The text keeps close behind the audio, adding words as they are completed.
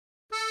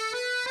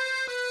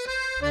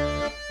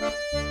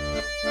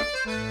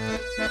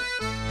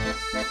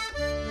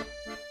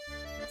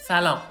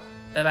سلام،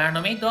 به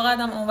برنامه دو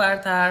قدم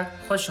اونورتر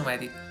خوش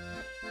اومدید.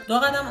 دو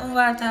قدم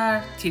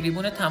اونورتر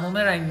تریبون تمام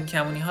رنگین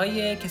کمونی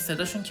هایی که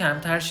صداشون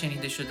کمتر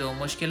شنیده شده و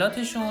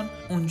مشکلاتشون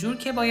اونجور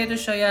که باید و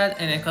شاید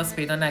انعکاس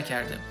پیدا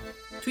نکرده.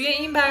 توی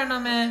این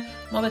برنامه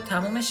ما به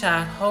تمام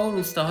شهرها و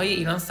روستاهای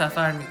ایران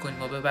سفر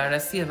میکنیم و به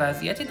بررسی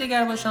وضعیت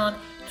دگرباشان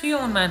توی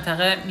اون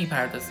منطقه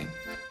میپردازیم.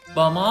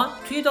 با ما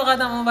توی دو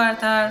قدم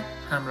اونورتر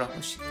همراه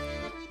باشید.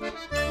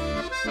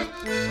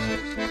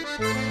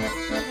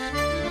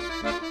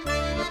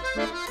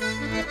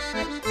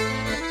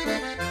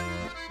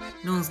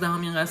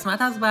 19مین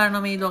قسمت از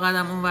برنامه دو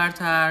قدم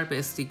اونورتر به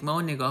استیگما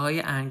و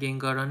نگاه‌های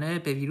انگنگارانه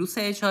به ویروس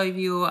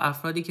HIV و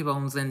افرادی که با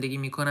اون زندگی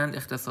میکنند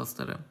اختصاص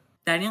داره.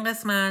 در این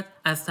قسمت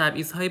از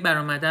تبعیض‌های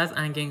برآمده از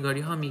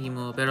انگنگاری‌ها میگیم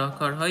و به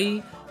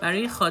راهکارهایی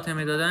برای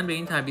خاتمه دادن به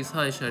این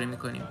تبعیض‌ها اشاره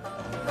میکنیم.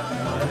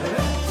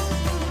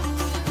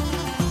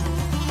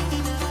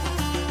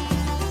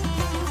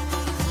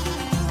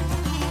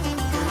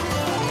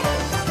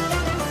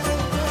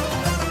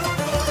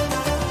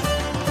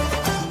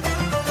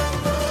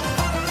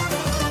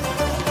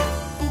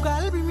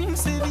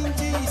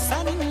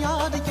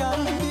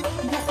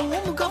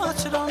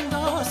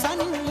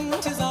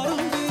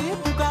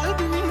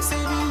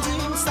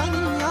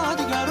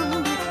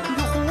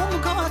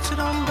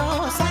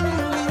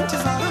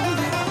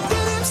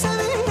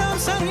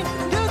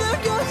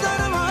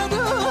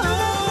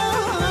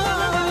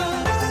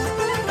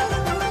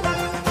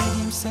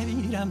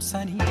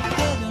 Seni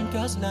derin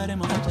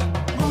gözlerim aydın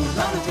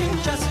Buradan din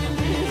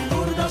kesildi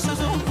Burada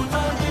sözüm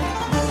kurtardı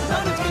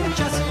Buradan din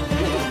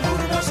kesildi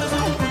Burada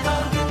sözüm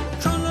kurtardı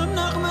Könlüm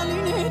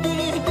nəğməliydi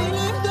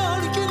Dilim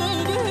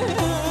dərgiliydi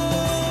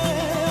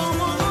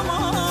Aman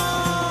aman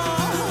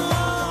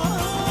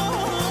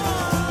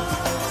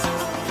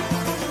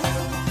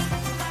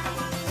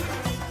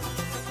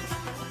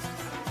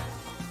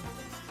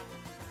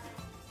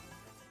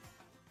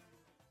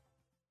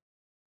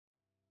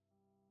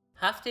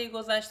هفته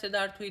گذشته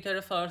در توییتر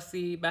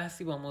فارسی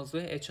بحثی با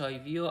موضوع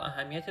HIV و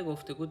اهمیت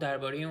گفتگو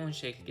درباره اون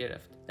شکل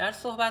گرفت. در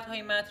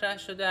صحبت‌های مطرح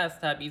شده از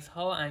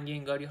تبعیض‌ها و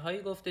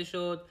انگنگاری‌هایی گفته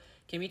شد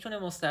که میتونه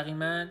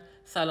مستقیماً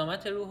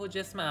سلامت روح و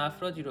جسم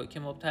افرادی رو که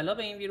مبتلا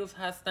به این ویروس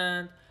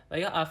هستند و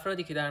یا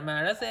افرادی که در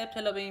معرض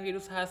ابتلا به این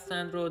ویروس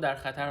هستند رو در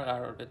خطر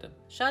قرار بده.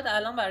 شاید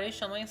الان برای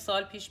شما این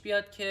سوال پیش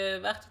بیاد که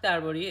وقتی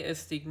درباره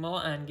استیگما و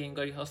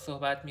انگنگاری‌ها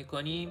صحبت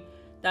می‌کنیم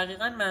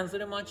دقیقاً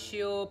منظور ما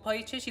چیه و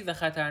پای چه چیز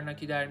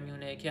خطرناکی در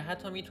میونه که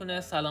حتی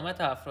میتونه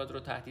سلامت افراد رو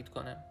تهدید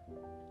کنه؟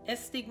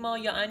 استیگما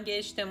یا انگ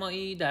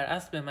اجتماعی در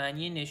اصل به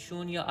معنی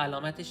نشون یا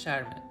علامت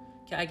شرمه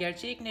که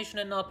اگرچه یک نشون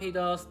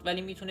ناپیداست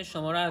ولی میتونه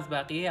شما رو از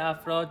بقیه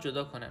افراد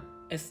جدا کنه.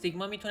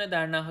 استیگما میتونه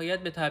در نهایت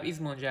به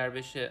تبعیض منجر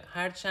بشه،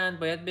 هرچند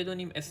باید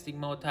بدونیم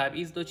استیگما و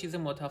تبعیض دو چیز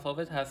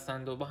متفاوت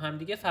هستند و با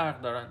همدیگه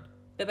فرق دارن.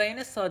 به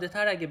بیان ساده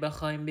تر اگه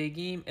بخوایم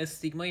بگیم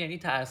استیگما یعنی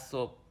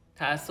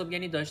تعصب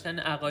یعنی داشتن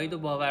عقاید و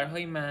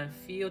باورهای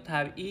منفی و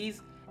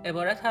تبعیض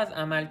عبارت از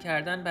عمل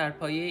کردن بر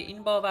پایه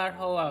این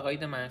باورها و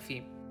عقاید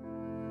منفی.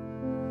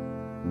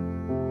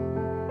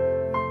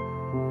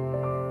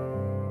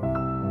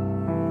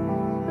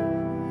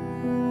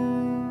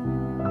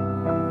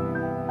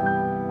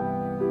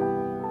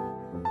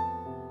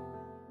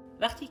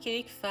 وقتی که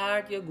یک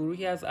فرد یا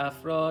گروهی از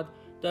افراد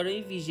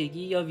دارای ویژگی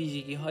یا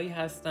ویژگی‌هایی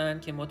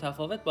هستند که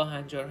متفاوت با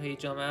هنجارهای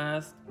جامعه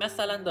است،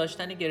 مثلا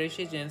داشتن گرایش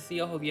جنسی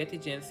یا هویت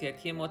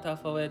جنسیتی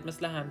متفاوت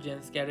مثل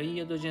همجنسگرایی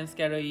یا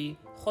دوجنسگرایی،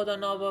 خدا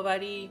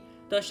ناباوری،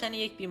 داشتن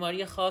یک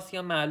بیماری خاص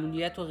یا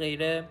معلولیت و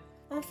غیره،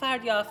 اون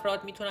فرد یا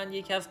افراد میتونن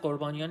یکی از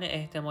قربانیان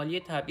احتمالی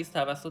تبعیض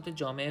توسط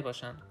جامعه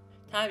باشن.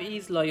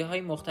 تبعیض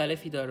لایه‌های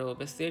مختلفی داره و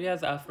بسیاری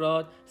از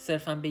افراد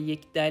صرفاً به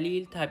یک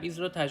دلیل تبعیض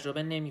رو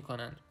تجربه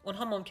نمی‌کنن.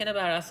 اونها ممکنه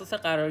بر اساس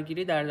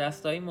قرارگیری در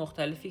دسته‌های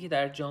مختلفی که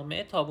در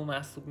جامعه تابو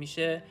محسوب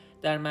میشه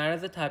در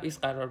معرض تبعیض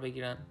قرار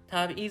بگیرن.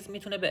 تبعیض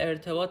میتونه به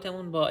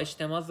ارتباطمون با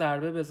اجتماع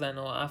ضربه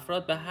بزنه و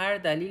افراد به هر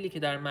دلیلی که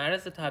در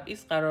معرض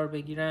تبعیض قرار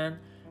بگیرن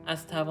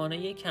از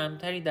توانایی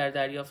کمتری در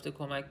دریافت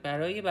کمک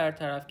برای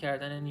برطرف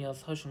کردن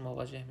نیازهاشون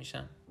مواجه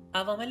میشن.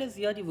 عوامل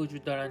زیادی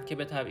وجود دارند که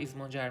به تبعیض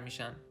منجر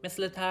میشن،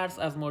 مثل ترس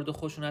از مورد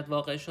خشونت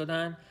واقع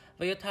شدن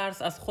و یا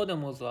ترس از خود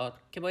موضوعات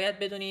که باید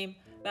بدونیم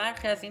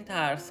برخی از این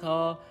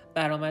ترس‌ها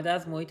برآمده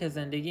از محیط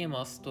زندگی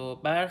ماست و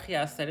برخی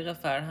از طریق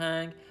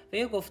فرهنگ و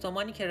یا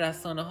گفتمانی که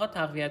رسانه‌ها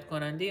تقویت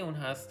کننده اون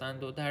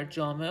هستند و در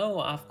جامعه و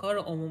افکار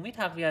عمومی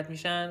تقویت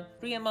میشن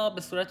روی ما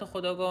به صورت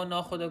خودآگاه و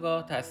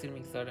ناخودآگاه تاثیر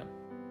میگذاره.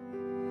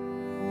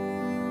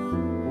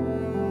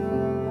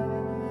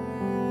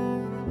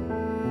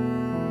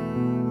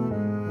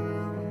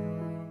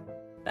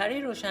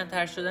 برای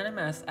روشن‌تر شدن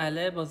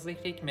مسئله با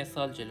ذکر یک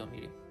مثال جلو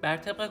میریم. بر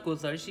طبق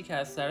گزارشی که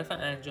از طرف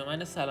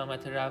انجمن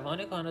سلامت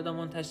روان کانادا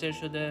منتشر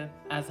شده،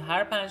 از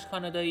هر 5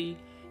 کانادایی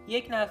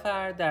یک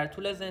نفر در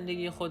طول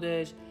زندگی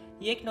خودش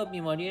یک نوع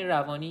بیماری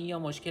روانی یا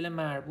مشکل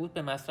مربوط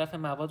به مصرف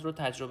مواد رو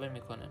تجربه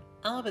میکنه.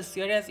 اما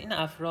بسیاری از این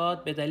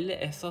افراد به دلیل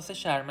احساس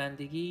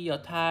شرمندگی یا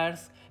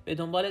ترس به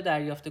دنبال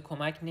دریافت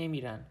کمک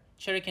نمیرن،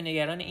 چرا که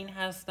نگران این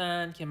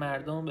هستند که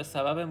مردم به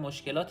سبب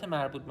مشکلات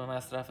مربوط به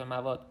مصرف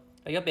مواد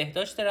و یا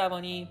بهداشت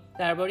روانی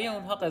درباره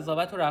اونها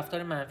قضاوت و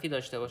رفتار منفی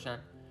داشته باشند،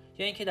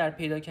 یا اینکه در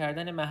پیدا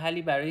کردن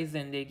محلی برای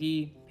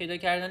زندگی، پیدا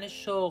کردن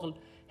شغل،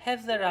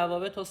 حفظ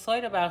روابط و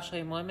سایر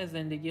بخش‌های مهم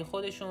زندگی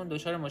خودشون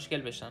دچار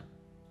مشکل بشن.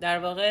 در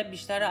واقع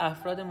بیشتر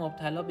افراد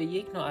مبتلا به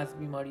یک نوع از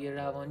بیماری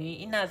روانی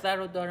این نظر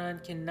رو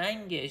دارند که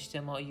ننگ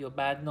اجتماعی و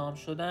بدنام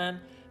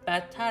شدن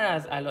بدتر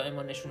از علائم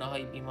و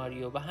نشونه‌های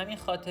بیماری و به همین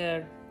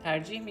خاطر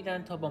ترجیح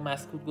میدن تا با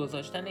مسکوت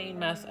گذاشتن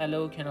این مسئله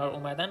و کنار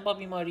اومدن با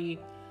بیماری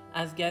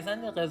از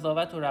گزند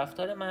قضاوت و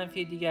رفتار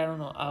منفی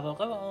دیگران و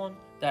عواقب اون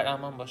در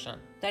امان باشن.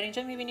 در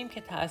اینجا میبینیم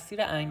که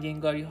تأثیر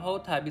انگنگاری‌ها و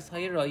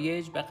تبعیض‌های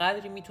رایج به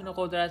قدری میتونه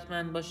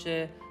قدرتمند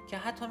باشه که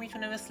حتی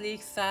میتونه مثل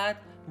یک سد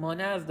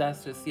مانع از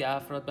دسترسی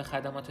افراد به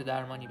خدمات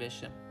درمانی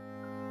بشه.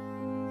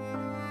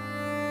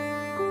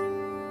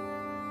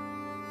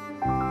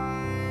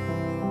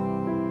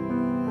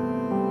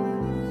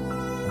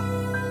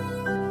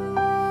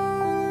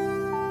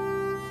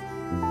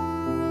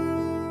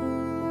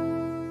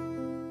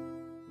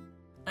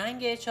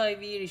 انگ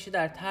HIV ریشه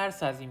در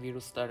ترس از این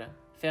ویروس داره.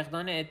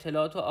 فقدان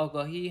اطلاعات و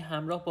آگاهی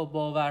همراه با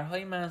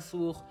باورهای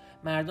منسوخ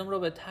مردم رو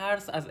به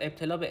ترس از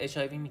ابتلا به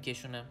HIV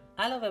میکشونه.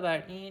 علاوه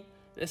بر این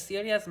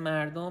بسیاری از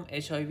مردم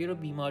HIV رو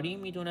بیماری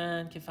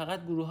میدونن که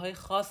فقط گروه‌های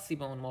خاصی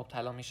به اون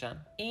مبتلا میشن.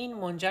 این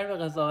منجر به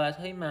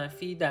قضاوت‌های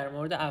منفی در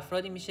مورد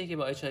افرادی میشه که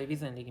با HIV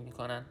زندگی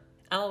میکنن.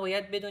 اما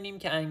باید بدونیم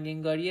که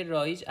انگنگاری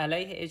رایج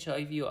علیه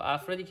HIV و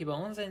افرادی که با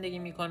اون زندگی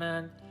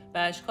میکنن به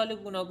اشکال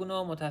گوناگون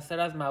و متأثر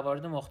از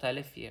موارد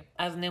مختلفیه.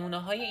 از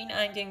نمونه‌های این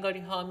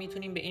انگنگاری‌ها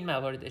میتونیم به این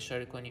موارد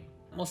اشاره کنیم: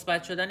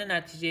 مثبت شدن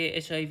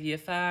نتیجه HIV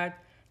فرد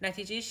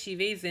نتیجه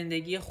شیوه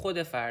زندگی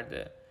خود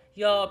فرده،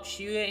 یا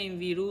شیوع این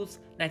ویروس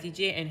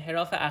نتیجه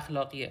انحراف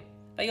اخلاقیه،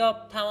 و یا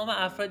تمام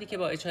افرادی که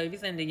با HIV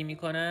زندگی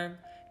میکنن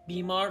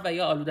بیمار و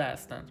یا آلوده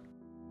هستند.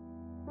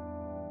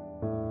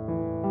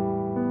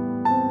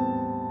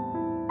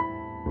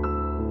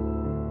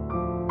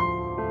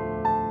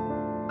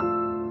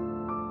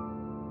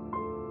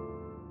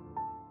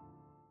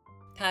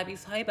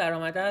 تبعیض‌های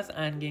برآمده از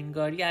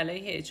انگنگاری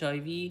علیه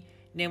HIV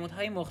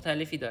نمودهای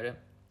مختلفی داره،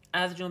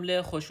 از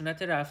جمله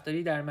خشونت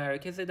رفتاری در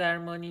مراکز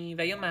درمانی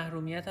و یا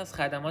محرومیت از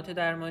خدمات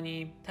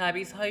درمانی،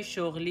 تبعیض‌های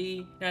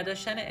شغلی،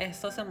 نداشتن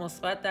احساس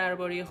مثبت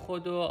درباره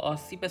خود و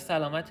آسیب به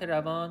سلامت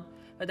روان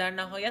و در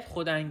نهایت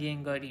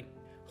خودانگی‌انگاری.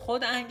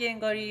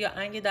 خودانگی‌انگاری یا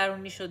انگ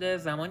درونی شده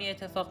زمانی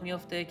اتفاق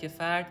میفته که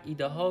فرد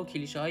ایده‌ها و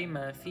کلیشه‌های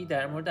منفی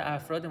در مورد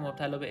افراد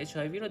مبتلا به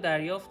HIV رو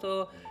دریافت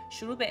و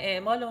شروع به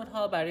اعمال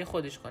اونها برای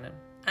خودش کنه.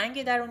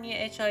 انگ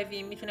درونی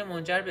HIV میتونه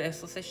منجر به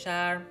احساس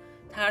شرم،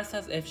 ترس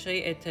از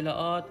افشای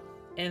اطلاعات،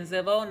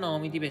 انزوا و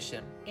ناامیدی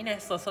بشه. این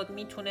احساسات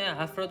میتونه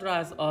افراد را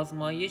از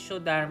آزمایش و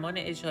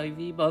درمان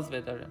HIV باز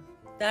بداره.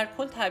 در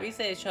کل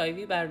تبعیض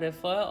HIV بر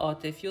رفاه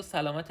عاطفی و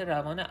سلامت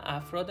روان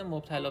افراد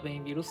مبتلا به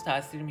این ویروس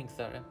تاثیر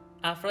میگذاره.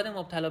 افراد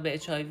مبتلا به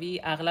HIV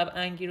اغلب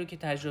انگی رو که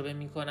تجربه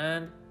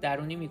میکنند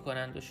درونی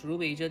میکنند و شروع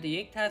به ایجاد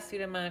یک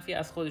تاثیر منفی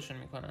از خودشون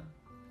میکنند.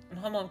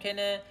 اونها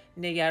ممکنه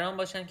نگران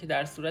باشن که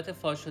در صورت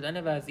فاش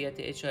شدن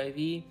وضعیت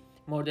HIV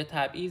مورد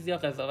تبعیض یا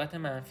قضاوت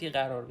منفی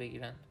قرار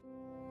بگیرند.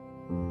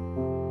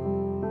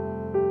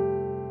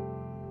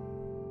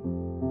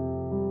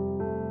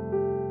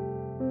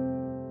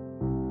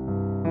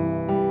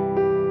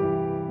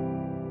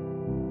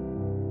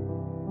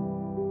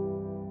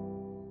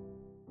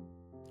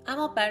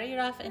 اما برای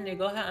رفع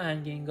نگاه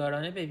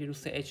انگنگارانه به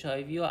ویروس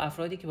HIV و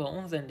افرادی که با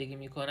اون زندگی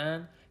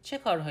میکنن چه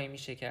کارهایی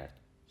میشه کرد؟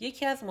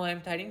 یکی از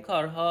مهمترین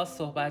کارها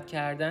صحبت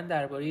کردن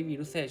درباره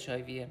ویروس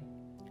HIVه.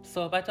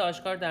 صحبت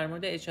آشکار در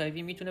مورد HIV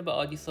میتونه به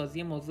عادی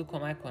سازی موضوع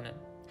کمک کنه.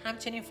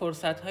 همچنین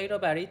فرصت‌هایی را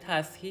برای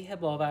تصحیح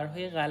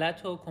باورهای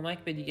غلط و کمک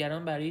به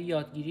دیگران برای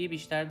یادگیری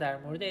بیشتر در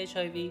مورد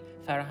HIV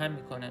فراهم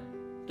میکنه.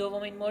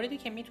 دومین موردی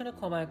که میتونه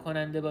کمک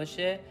کننده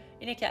باشه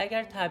اینه که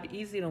اگر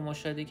تبعیضی رو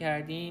مشاهده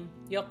کردیم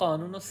یا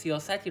قانون و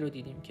سیاستی رو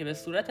دیدیم که به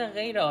صورت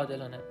غیر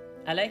عادلانه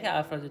علیه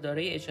افراد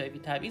دارای HIV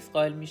تبعیض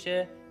قائل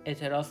میشه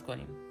اعتراض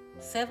کنیم.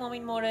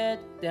 سومین مورد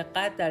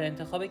دقت در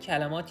انتخاب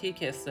کلماتیه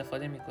که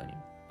استفاده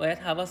میکنیم. باید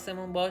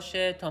حواسمون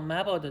باشه تا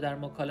مبادا در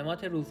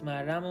مکالمات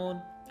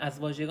روزمره‌مون از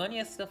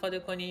واژگانی استفاده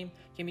کنیم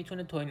که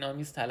میتونه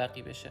توهین‌آمیز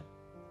تلقی بشه.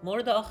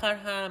 مورد آخر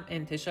هم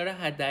انتشار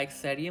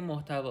حداکثری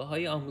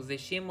محتواهای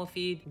آموزشی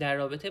مفید در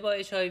رابطه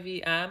با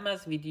HIV اهم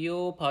از ویدیو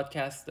و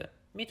پادکسته.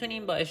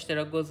 میتونیم با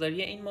اشتراک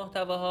گذاری این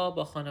محتواها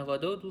با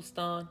خانواده و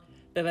دوستان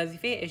به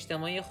وظیفه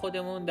اجتماعی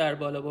خودمون در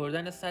بالا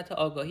بردن سطح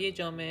آگاهی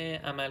جامعه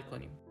عمل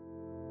کنیم.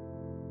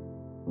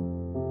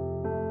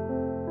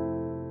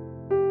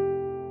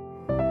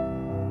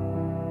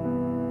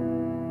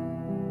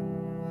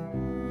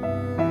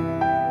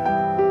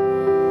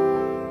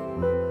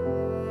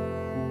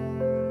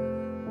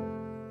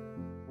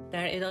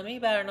 در ادامه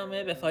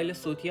برنامه به فایل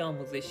صوتی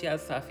آموزشی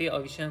از صفحه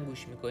آویشن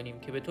گوش میکنیم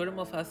که به طور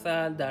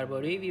مفصل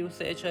درباره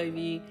ویروس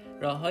HIV،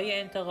 راه‌های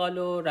انتقال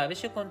و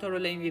روش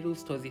کنترل این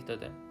ویروس توضیح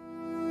داده.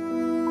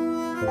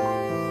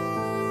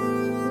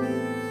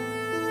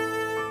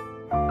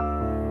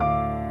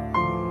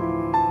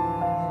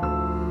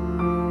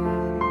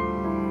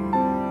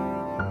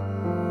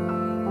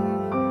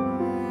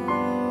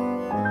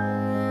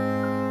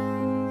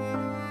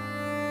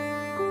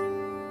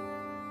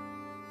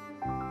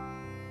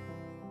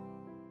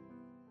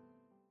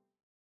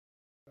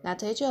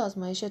 نتایج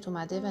آزمایشت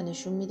اومده و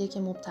نشون میده که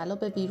مبتلا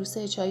به ویروس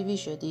HIV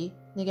شدی؟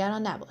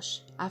 نگران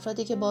نباش.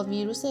 افرادی که با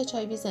ویروس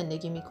HIV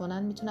زندگی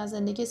میکنن میتونن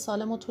زندگی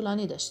سالم و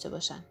طولانی داشته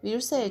باشن.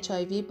 ویروس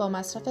HIV با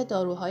مصرف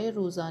داروهای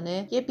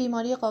روزانه یه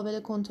بیماری قابل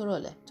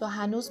کنترله. تو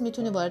هنوز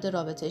میتونی وارد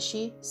رابطه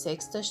شی،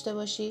 سکس داشته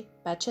باشی،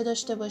 بچه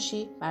داشته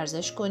باشی،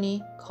 ورزش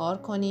کنی، کار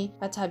کنی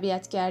و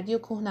طبیعت‌گردی و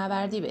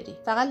کوهنوردی بری.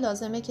 فقط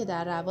لازمه که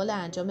در روال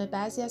انجام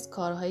بعضی از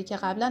کارهایی که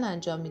قبلا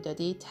انجام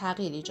میدادی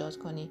تغییر ایجاد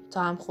کنی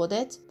تا هم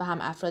خودت و هم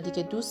افرادی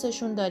که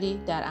دوستشون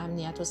داری در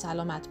امنیت و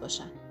سلامت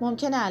باشن.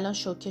 ممکنه الان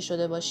شوکه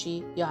شده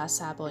باشی یا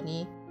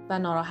عصبانی و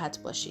ناراحت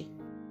باشی.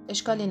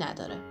 اشکالی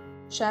نداره.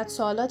 شاید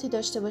سوالاتی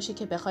داشته باشی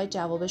که بخوای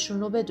جوابشون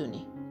رو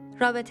بدونی.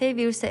 رابطه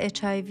ویروس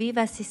HIV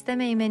و سیستم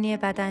ایمنی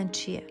بدن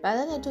چیه؟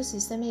 بدن تو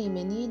سیستم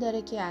ایمنی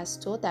داره که از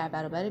تو در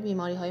برابر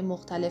بیماری‌های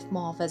مختلف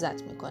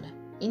محافظت میکنه.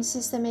 این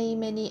سیستم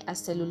ایمنی از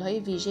سلول‌های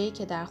ویژه‌ای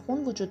که در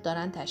خون وجود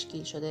دارن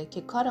تشکیل شده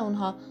که کار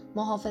اونها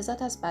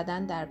محافظت از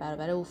بدن در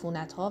برابر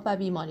عفونت‌ها و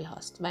بیماری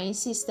هاست و این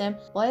سیستم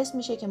باعث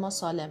میشه که ما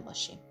سالم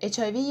باشیم.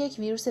 HIV یک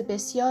ویروس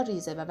بسیار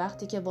ریزه و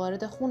وقتی که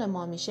وارد خون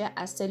ما میشه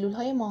از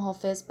سلول‌های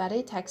محافظ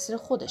برای تکثیر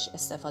خودش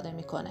استفاده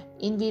میکنه.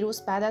 این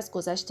ویروس بعد از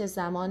گذشت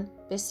زمان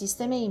به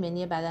سیستم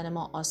ایمنی بدن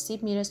ما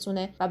آسیب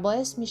میرسونه و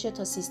باعث میشه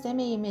تا سیستم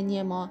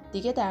ایمنی ما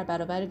دیگه در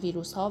برابر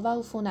ویروس‌ها و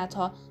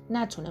عفونت‌ها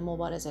نتونه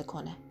مبارزه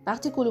کنه.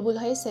 وقتی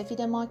گلوبول‌های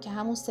سفید ما که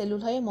همون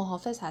سلول‌های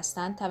محافظ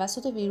هستن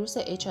توسط ویروس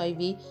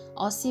HIV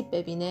آسیب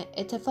ببینه،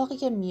 اتفاقی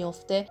که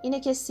میفته اینه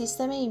که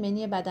سیستم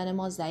ایمنی بدن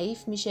ما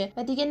ضعیف میشه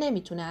و دیگه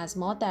نمیتونه از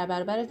ما در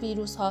برابر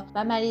ویروس‌ها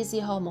و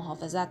مریضی‌ها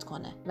محافظت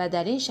کنه و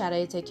در این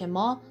شرایطه که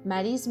ما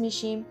مریض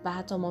میشیم و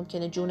حتی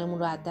ممکنه جونمون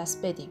رو از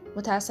دست بدیم.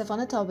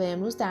 متاسفانه تا به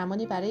امروز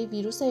درمانی برای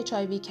ویروس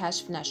HIV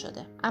کشف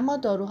نشده، اما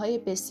داروهای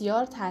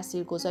بسیار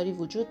تاثیرگذاری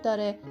وجود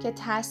داره که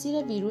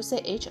تاثیر ویروس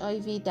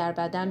HIV در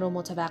بدن رو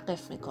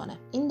متوقف میکنه.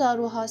 این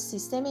داروها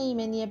سیستم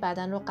ایمنی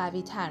بدن رو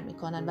قوی تر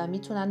میکنن و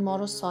میتونن ما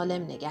رو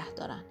سالم نگه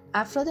دارن.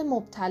 افراد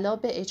مبتلا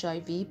به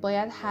HIV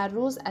باید هر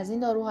روز از این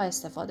داروها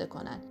استفاده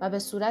کنند و به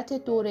صورت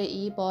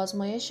دوره‌ای با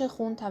آزمایش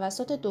خون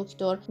توسط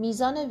دکتر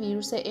میزان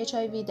ویروس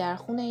HIV در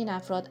خون این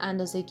افراد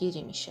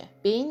اندازه‌گیری میشه.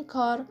 به این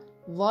کار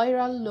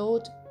وایرال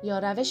لود یا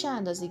روش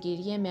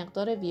اندازه‌گیری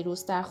مقدار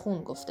ویروس در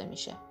خون گفته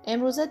میشه.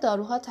 امروزه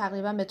داروها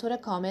تقریبا به طور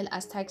کامل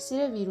از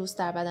تکثیر ویروس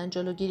در بدن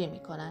جلوگیری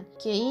میکنن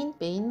که این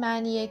به این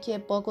معنیه که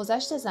با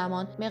گذشت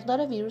زمان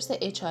مقدار ویروس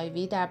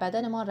HIV در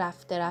بدن ما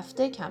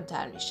رفته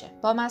کمتر میشه.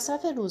 با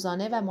مصرف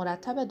روزانه و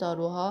مرتب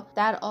داروها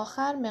در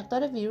آخر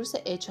مقدار ویروس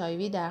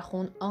HIV در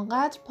خون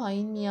آنقدر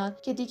پایین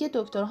میاد که دیگه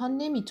دکترها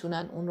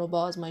نمیتونن اون رو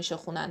با آزمایش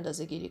خون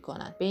اندازه‌گیری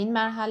کنن. به این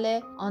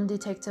مرحله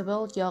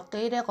undetectable یا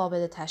غیر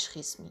قابل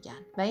تشخیص میگن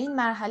و این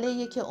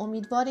مرحله که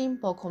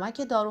امیدواریم با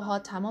کمک داروها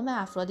تمام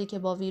افرادی که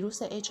با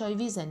ویروس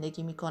HIV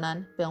زندگی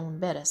میکنن به اون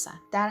برسن.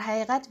 در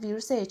حقیقت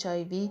ویروس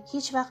HIV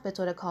هیچ وقت به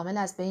طور کامل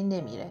از بین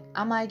نمیره،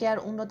 اما اگر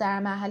اون رو در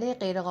مرحله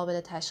غیر قابل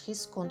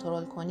تشخیص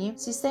کنترل کنیم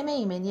سیستم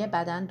ایمنی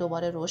بدن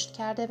دوباره رشد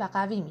کرده و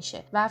قوی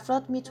میشه و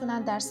افراد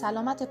میتونن در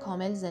سلامت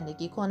کامل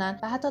زندگی کنن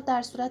و حتی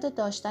در صورت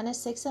داشتن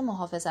سکس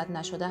محافظت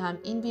نشده هم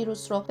این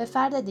ویروس رو به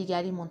فرد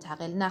دیگری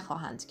منتقل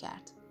نخواهند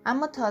کرد.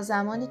 اما تا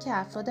زمانی که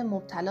افراد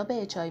مبتلا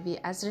به HIV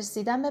از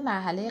رسیدن به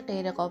مرحله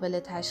غیرقابل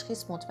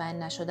تشخیص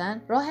مطمئن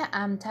نشدن، راه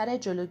امن‌تر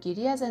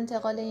جلوگیری از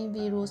انتقال این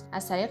ویروس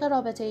از طریق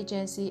رابطه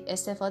جنسی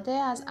استفاده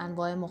از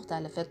انواع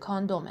مختلف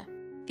کاندومه.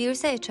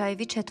 ویروس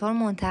HIV چطور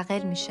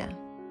منتقل میشه؟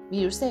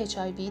 ویروس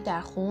HIV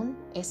در خون،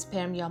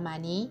 اسپرم یا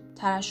منی،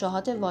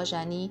 ترشحات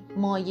واژنی،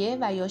 مایع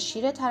و یا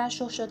شیر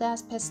ترشح شده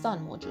از پستان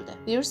موجوده.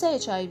 ویروس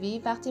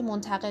HIV وقتی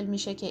منتقل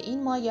میشه که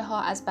این مایع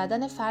ها از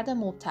بدن فرد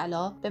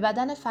مبتلا به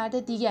بدن فرد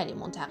دیگری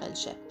منتقل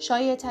شه.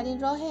 شایع‌ترین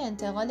راه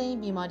انتقال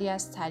این بیماری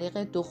از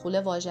طریق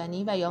دخول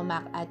واژنی و یا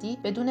مقعدی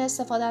بدون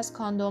استفاده از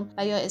کاندوم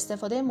و یا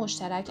استفاده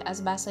مشترک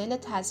از وسایل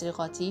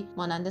تزریقاتی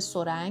مانند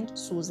سرنگ،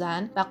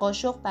 سوزن و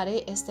قاشق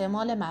برای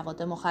استعمال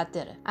مواد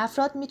مخدره.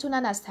 افراد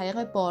میتونن از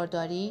طریق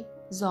بارداری،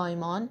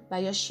 زایمان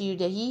و یا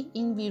شیردهی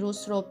این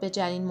ویروس رو به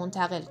جنین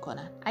منتقل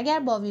کنن. اگر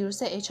با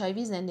ویروس HIV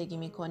زندگی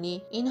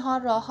میکنی، اینها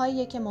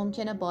راههاییه که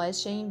ممکنه باعث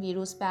شه این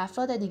ویروس به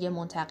افراد دیگه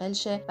منتقل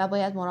شه و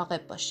باید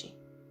مراقب باشی.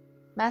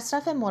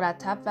 مصرف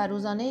مرتب و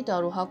روزانه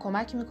داروها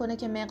کمک میکنه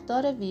که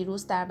مقدار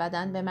ویروس در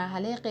بدن به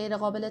مرحله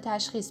غیرقابل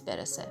تشخیص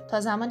برسه. تا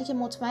زمانی که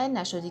مطمئن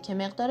نشدی که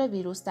مقدار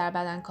ویروس در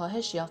بدن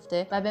کاهش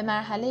یافته و به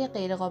مرحله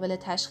غیرقابل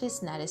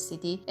تشخیص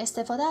نرسیدی،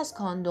 استفاده از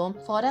کاندوم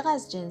فارغ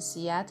از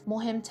جنسیت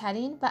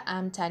مهمترین و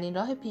امن‌ترین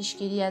راه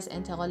پیشگیری از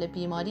انتقال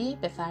بیماری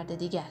به فرد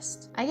دیگه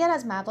است. اگر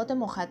از مواد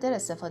مخدر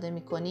استفاده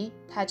میکنی،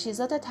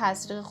 تجهیزات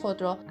تزریق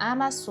خود را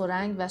اعم از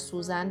سرنگ و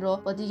سوزن رو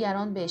با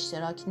دیگران به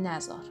اشتراک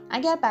نذار.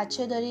 اگر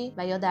بچه داری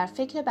و یا در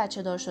فکر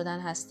بچه دار شدن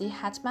هستی،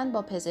 حتما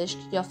با پزشک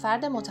یا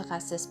فرد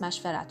متخصص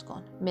مشورت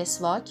کن.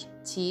 مسواک،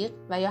 تیغ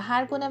و یا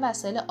هر گونه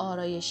وسایل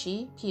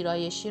آرایشی،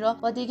 پیرایشی را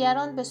با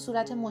دیگران به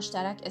صورت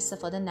مشترک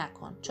استفاده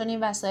نکن، چون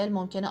این وسایل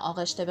ممکنه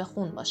آغشته به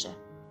خون باشه.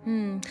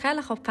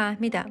 خیلی خوب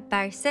فهمیدم.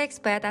 برای سکس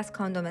باید از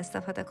کاندوم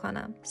استفاده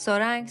کنم.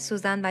 سرنگ،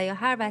 سوزن و یا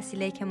هر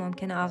وسیله‌ای که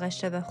ممکنه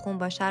آغشته به خون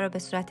باشه رو به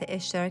صورت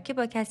اشتراکی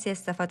با کسی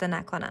استفاده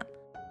نکنم.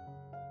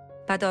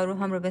 و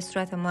داروهام رو به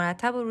صورت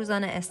مرتب و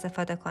روزانه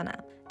استفاده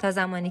کنم تا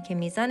زمانی که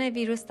میزان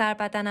ویروس در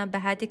بدنم به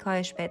حدی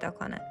کاهش پیدا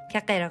کنه که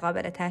غیر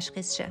قابل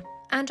تشخیص شه.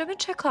 انجام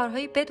چه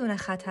کارهایی بدون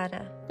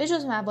خطره؟ به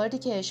جز مواردی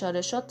که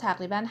اشاره شد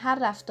تقریبا هر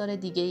رفتار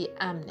دیگه ای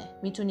امنه.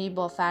 میتونی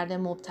با فرد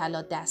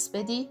مبتلا دست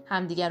بدی،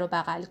 همدیگر رو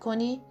بغل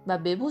کنی و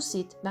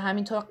ببوسید و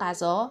همینطور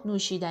غذا،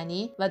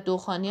 نوشیدنی و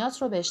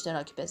دخانیات رو به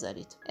اشتراک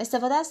بذارید.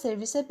 استفاده از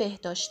سرویس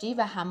بهداشتی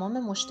و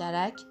حمام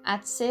مشترک،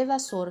 عطسه و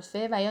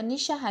سرفه و یا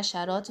نیش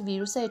حشرات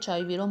ویروس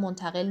HIV رو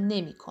منتقل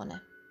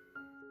نمیکنه.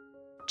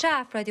 چه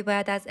افرادی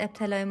باید از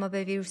ابتلای ما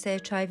به ویروس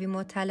HIV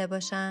مطلع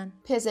باشن؟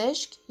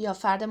 پزشک یا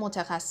فرد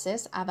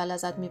متخصص اول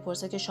ازت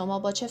میپرسه که شما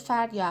با چه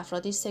فرد یا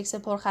افرادی سکس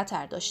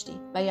پرخطر داشتی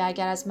و یا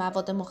اگر از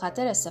مواد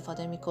مخدر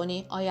استفاده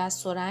میکنی آیا از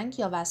سرنگ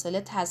یا وسایل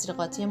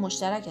تزریقاتی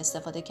مشترک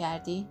استفاده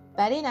کردی؟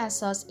 بر این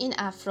اساس این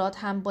افراد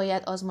هم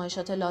باید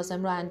آزمایشات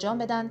لازم رو انجام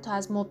بدن تا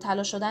از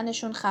مبتلا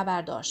شدنشون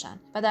خبردار شن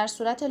و در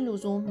صورت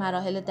لزوم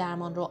مراحل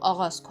درمان رو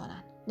آغاز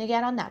کنن.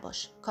 نگران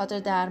نباش. کادر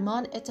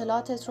درمان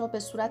اطلاعاتت رو به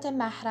صورت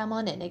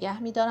محرمانه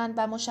نگه می‌دارن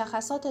و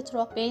مشخصاتت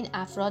رو به این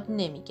افراد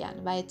نمیگن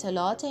و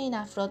اطلاعات این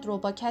افراد رو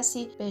با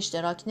کسی به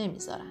اشتراک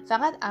نمیذارن.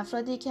 فقط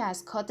افرادی که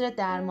از کادر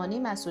درمانی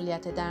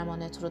مسئولیت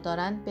درمانت رو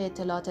دارن به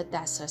اطلاعات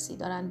دسترسی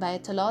دارن و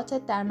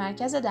اطلاعاتت در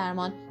مرکز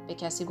درمان به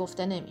کسی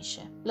گفته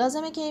نمیشه.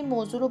 لازمه که این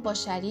موضوع رو با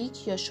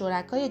شریک یا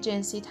شرکای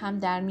جنسیت هم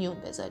در میون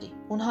بذاری.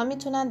 اونها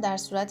میتونن در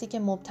صورتی که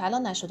مبتلا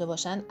نشده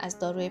باشن از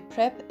داروی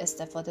پرپ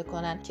استفاده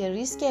کنن که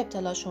ریسک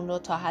ابتلاشون رو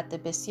تا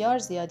حد بسیار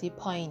زیادی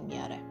پایین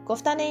میاره.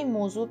 گفتن این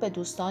موضوع به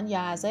دوستان یا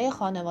اعضای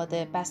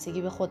خانواده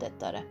بستگی به خودت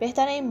داره.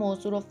 بهتره این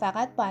موضوع رو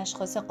فقط با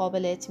اشخاص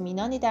قابل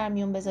اطمینانی در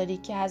میون بذاری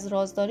که از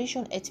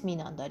رازداریشون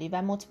اطمینان داری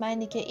و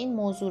مطمئنی که این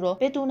موضوع رو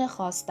بدون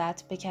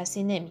خواستت به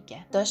کسی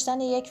نمیگه.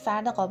 داشتن یک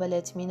فرد قابل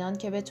اطمینان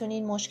که بتونی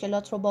این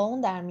مشکلات رو با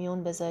اون در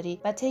میون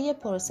بذاری و طی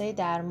پروسه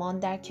درمان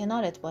در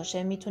کنارت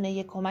باشه میتونه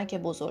یک کمک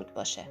بزرگ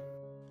باشه.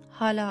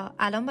 حالا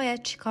الان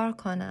باید چیکار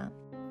کنم؟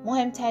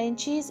 مهمترین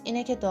چیز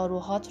اینه که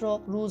داروهات رو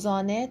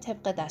روزانه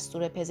طبق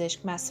دستور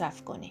پزشک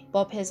مصرف کنی.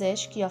 با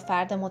پزشک یا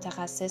فرد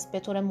متخصص به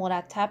طور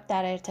مرتب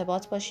در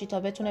ارتباط باشی تا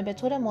بتونه به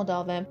طور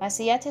مداوم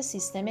وضعیت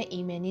سیستم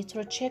ایمنیت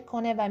رو چک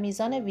کنه و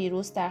میزان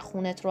ویروس در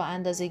خونت رو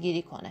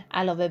اندازه‌گیری کنه.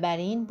 علاوه بر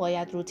این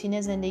باید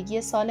روتین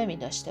زندگی سالمی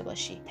داشته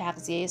باشی.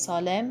 تغذیه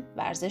سالم،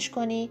 ورزش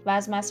کنی و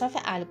از مصرف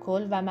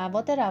الکل و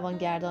مواد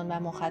روانگردان و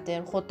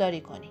مخدر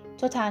خودداری کنی.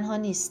 تو تنها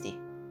نیستی.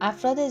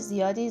 افراد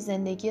زیادی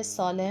زندگی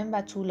سالم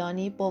و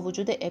طولانی با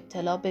وجود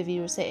ابتلا به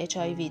ویروس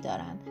HIV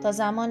دارند. تا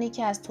زمانی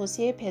که از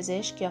توصیه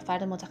پزشک یا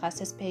فرد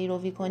متخصص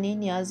پیروی کنی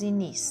نیازی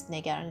نیست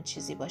نگران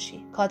چیزی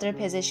باشی. کادر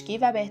پزشکی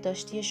و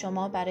بهداشتی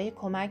شما برای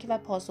کمک و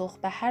پاسخ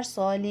به هر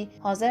سوالی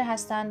حاضر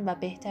هستند و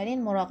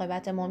بهترین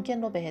مراقبت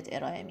ممکن رو بهت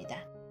ارائه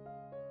میدن.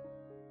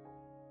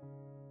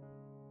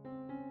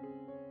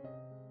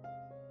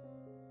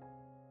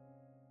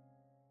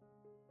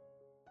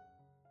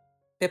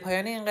 به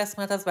پایان این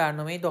قسمت از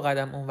برنامه 2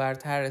 قدم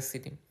اونورتر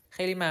رسیدیم.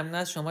 خیلی ممنون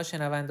از شما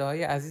شنونده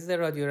های عزیز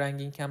رادیو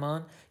رنگین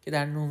کمان که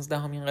در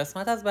 19مین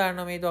قسمت از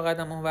برنامه 2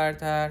 قدم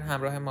اونورتر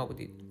همراه ما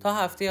بودید. تا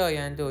هفته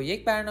آینده و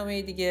یک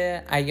برنامه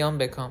دیگه، ایام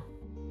بکام.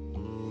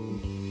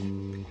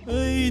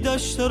 ای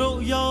دشت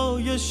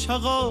رویای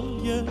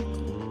شقایق،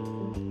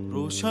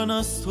 روشن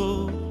از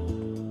تو،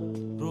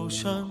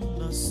 روشن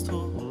از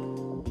تو،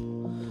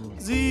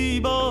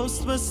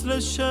 زیباست مثل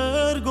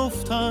شعر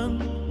گفتن،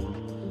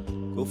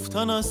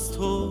 گفتن از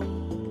تو،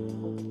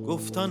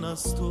 گفتن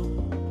از تو.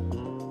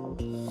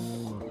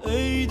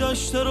 ای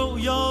دشت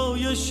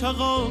رویای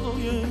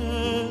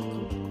شقایق،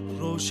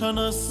 روشن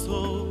از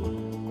تو،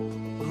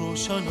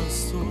 روشن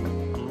از تو،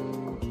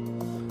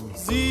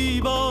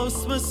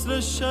 زیباست مثل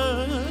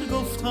شعر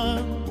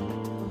گفتن،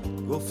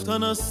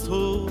 گفتن از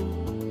تو،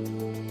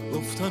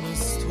 گفتن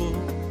از تو.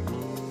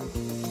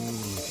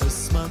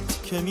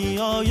 قسمت که می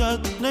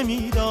آید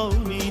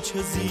نمیدانی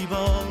چه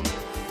زیبا،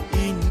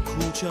 این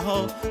کوچه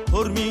ها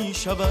پر می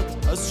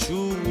شود از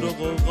شور و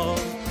غوغا،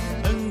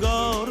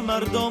 انگار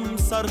مردم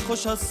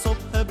سرخوش از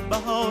صبح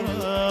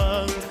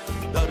بهارند،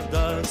 در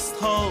دست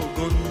ها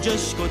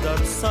گنجشک و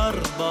در سر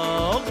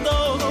باغ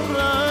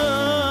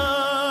دارند.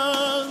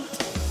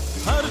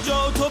 هر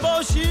جا تو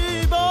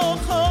باشی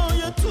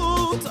باغ‌های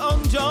توت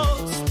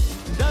آنجاست،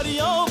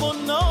 دریا و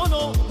نان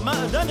و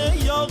معدن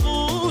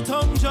یاقوت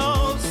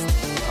آنجاست،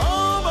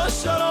 آب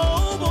از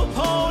شراب و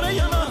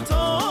پاره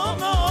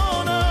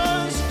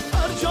مهتابانش،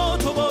 هر جا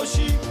تو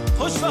باشی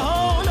خوش به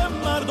حال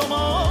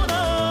مردمانش.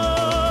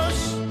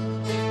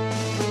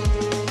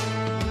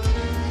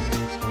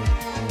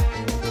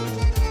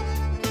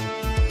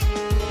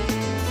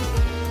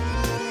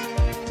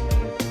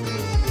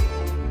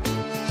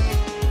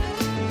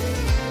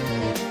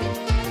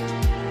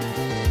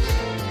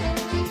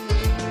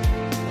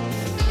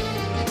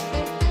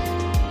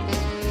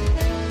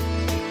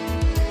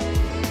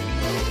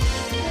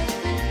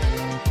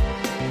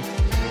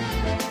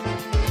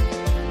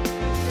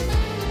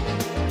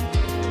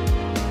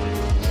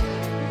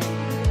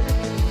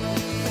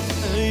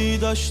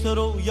 دشت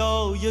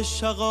رویای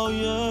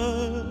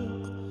شقایق،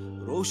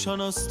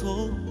 روشن از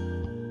تو،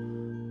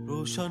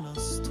 روشن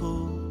از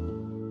تو،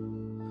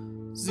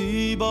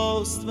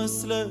 زیباست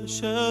مثل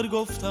شعر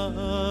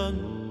گفتن،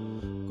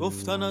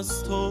 گفتن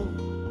از تو،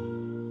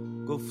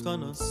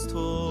 گفتن از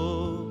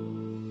تو.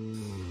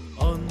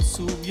 آن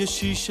سوی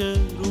شیشه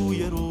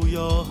روی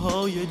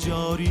رویاهای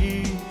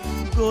جاری،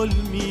 گل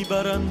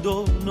میبرند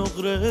و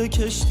نقره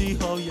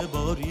کشتیهای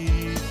باری.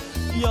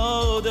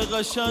 یاد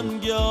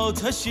قشنگ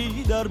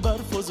آتشی در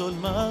برف و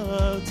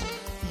ظلمت،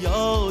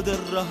 یاد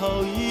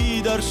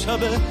رهایی در شب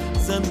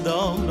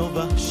زندان و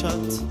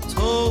وحشت.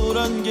 تو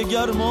رنگ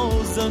گرم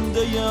و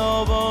زنده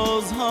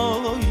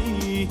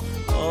آوازهایی،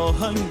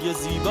 آهنگ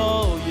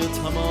زیبای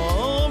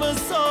تمام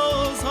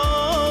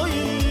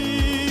سازهایی.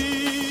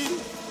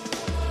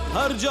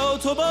 هر جا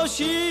تو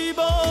باشی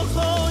با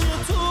خای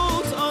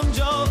توت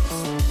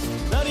آنجاست،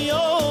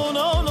 دریا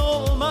نان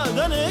و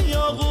معدن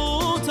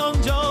یاقوت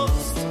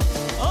آنجاست.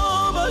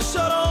 آب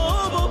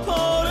شراب و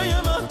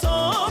پاره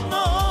مهتاب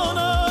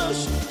نانش،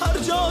 هر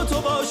جا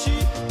تو باشی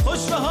خوش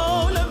به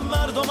حال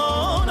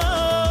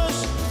مردمانش.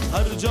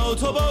 هر جا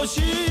تو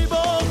باشی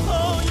با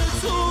خای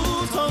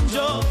توت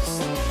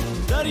آنجاست،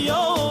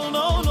 دریا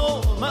نان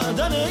و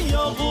معدن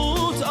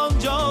یاقوت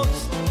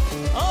آنجاست.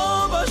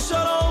 آب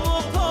شراب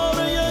و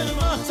پاره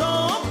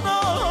مهتاب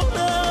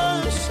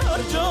نانش،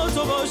 هر جا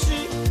تو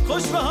باشی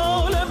خوش به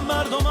حال